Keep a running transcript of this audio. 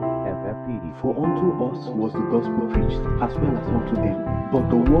For unto us was the gospel preached, as well as unto them. But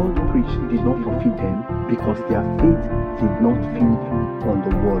the word preached did not profit them, because their faith did not feed on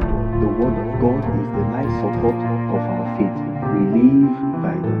the word. The word of God is the life support of our faith. We live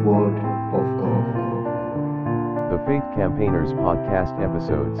by the word of God. The Faith Campaigners podcast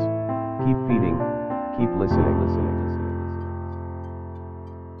episodes. Keep feeding, keep listening.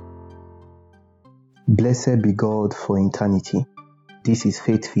 Blessed be God for eternity. This is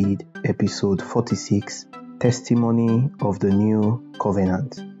Faith Feed, episode 46, Testimony of the New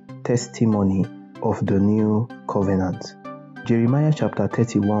Covenant. Testimony of the New Covenant. Jeremiah chapter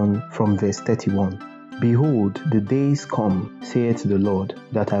 31 from verse 31. Behold, the days come, saith the Lord,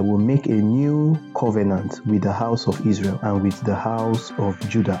 that I will make a new covenant with the house of Israel and with the house of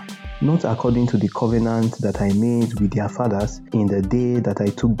Judah. Not according to the covenant that I made with their fathers in the day that I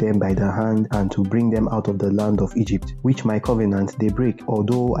took them by the hand and to bring them out of the land of Egypt, which my covenant they break,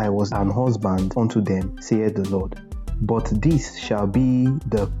 although I was an husband unto them, saith the Lord. But this shall be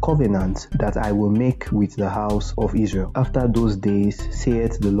the covenant that I will make with the house of Israel. After those days,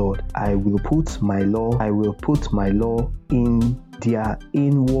 saith the Lord, I will put my law in their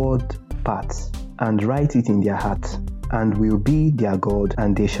inward parts, and write it in their hearts, and will be their God,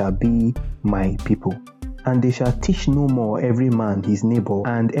 and they shall be my people. And they shall teach no more every man his neighbor,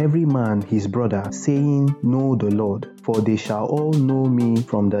 and every man his brother, saying, Know the Lord. For they shall all know me,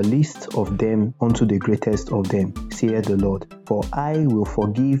 from the least of them unto the greatest of them, saith the Lord. For I will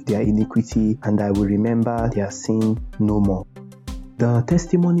forgive their iniquity, and I will remember their sin no more. The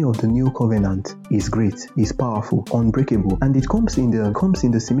testimony of the new covenant is great, is powerful, unbreakable, and it comes in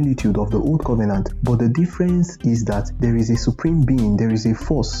the similitude of the old covenant. But the difference is that there is a supreme being, there is a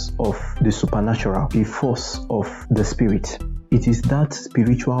force of the supernatural, a force of the spirit. It is that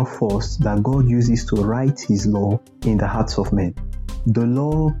spiritual force that God uses to write his law in the hearts of men. The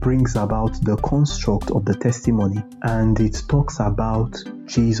law brings about the construct of the testimony, and it talks about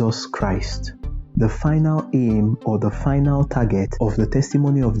Jesus Christ. The final aim or the final target of the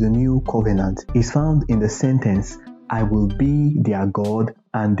testimony of the new covenant is found in the sentence, I will be their God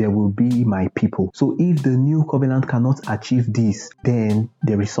and they will be my people. So if the new covenant cannot achieve this, then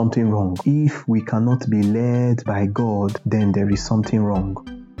there is something wrong. If we cannot be led by God, then there is something wrong.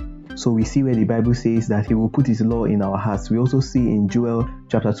 So we see where the Bible says that he will put his law in our hearts. We also see in Joel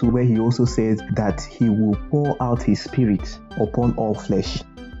chapter 2 where he also says that he will pour out his spirit upon all flesh.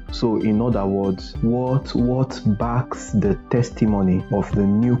 So in other words, what backs the testimony of the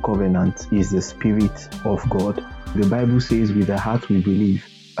new covenant is the Spirit of God. The Bible says with the heart we believe,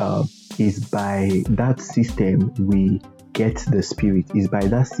 is by that system we get the Spirit. Is by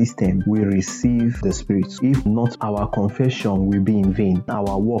that system we receive the Spirit. If not, our confession will be in vain.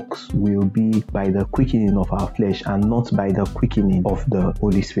 Our works will be by the quickening of our flesh and not by the quickening of the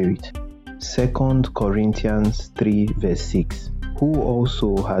Holy Spirit. 2 Corinthians 3 verse 6. Who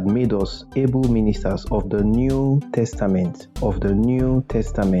also had made us able ministers of the New Testament,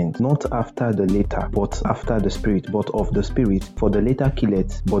 not after the letter, but after the Spirit, but of the Spirit, for the letter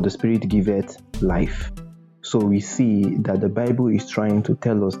killeth, but the Spirit giveth life. So we see that the Bible is trying to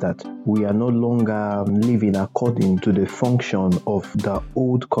tell us that we are no longer living according to the function of the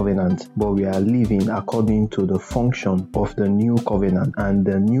old covenant, but we are living according to the function of the new covenant. And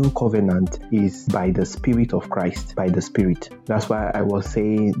the new covenant is by the Spirit of Christ, by the Spirit. That's why I was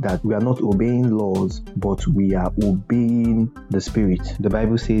saying that we are not obeying laws, but we are obeying the Spirit. The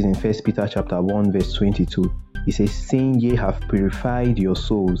Bible says in 1 Peter chapter 1 verse 22, it says, saying ye have purified your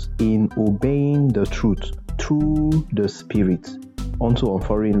souls in obeying the truth through the Spirit, unto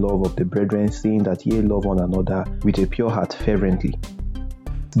unfurling love of the brethren, saying that ye love one another with a pure heart fervently.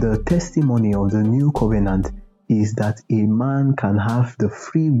 The testimony of the new covenant is that a man can have the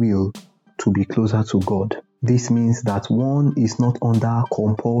free will to be closer to God. This means that one is not under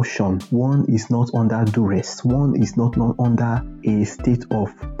compulsion, one is not under duress, one is not under a state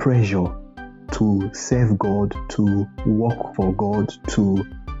of pressure to serve God, to work for God, to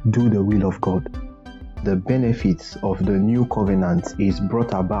do the will of God. The benefits of the new covenant is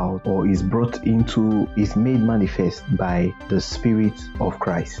brought about or is made manifest by the Spirit of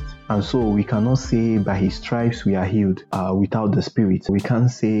Christ. And so we cannot say by his stripes we are healed without the Spirit. We can't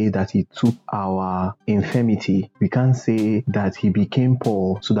say that he took our infirmity. We can't say that he became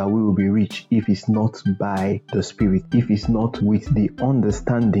poor so that we will be rich if it's not by the Spirit, if it's not with the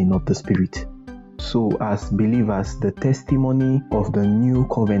understanding of the Spirit. So as believers, the testimony of the new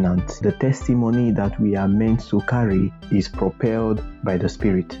covenant, the testimony that we are meant to carry, is propelled by the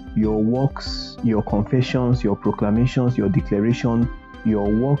Spirit. Your works, your confessions, your proclamations, your declaration, your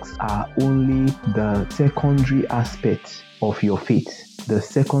works are only the secondary aspects of your faith. the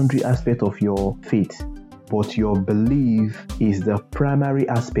secondary aspect of your faith, but your belief is the primary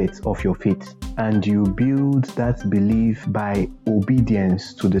aspect of your faith. And you build that belief by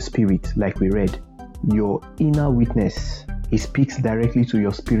obedience to the Spirit, like we read. Your inner witness, it speaks directly to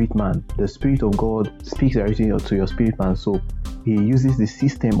your spirit man. The Spirit of God speaks directly to your spirit man. So he uses the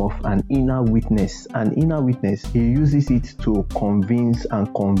system of an inner witness. An inner witness, he uses it to convince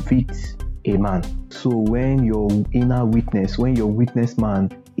and convict a man. So when your inner witness, when your witness man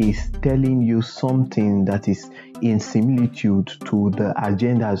is telling you something that is in similitude to the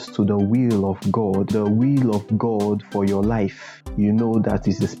agendas, to the will of God, the will of God for your life, you know that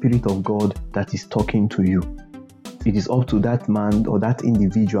is the Spirit of God that is talking to you. It is up to that man or that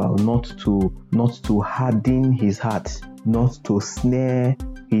individual not to harden his heart, not to snare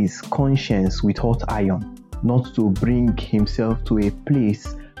his conscience with hot iron, not to bring himself to a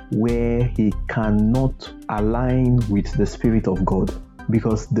place where he cannot align with the Spirit of God.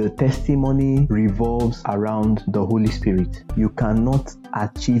 Because the testimony revolves around the Holy Spirit. You cannot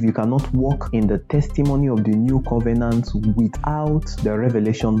walk in the testimony of the new covenant without the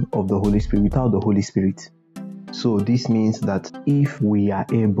revelation of the Holy Spirit, without the Holy Spirit. So this means that if we are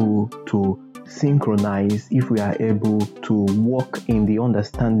able to synchronize, if we are able to walk in the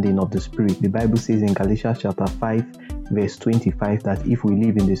understanding of the Spirit, the Bible says in Galatians chapter 5, verse 25, that if we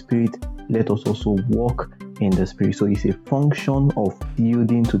live in the Spirit, let us also walk in the Spirit. So it's a function of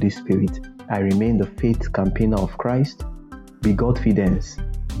yielding to the Spirit. I remain the faith campaigner of Christ. Be God fidens.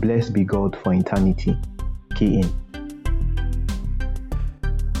 Blessed be God for eternity. Key in.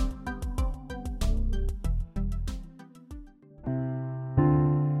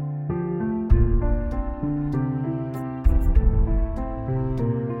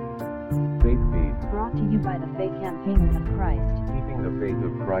 Faith Feed. Brought to you by the FaithCampaigner of Christ. Keeping the faith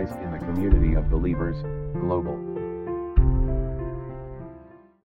of Christ in the community of believers, global.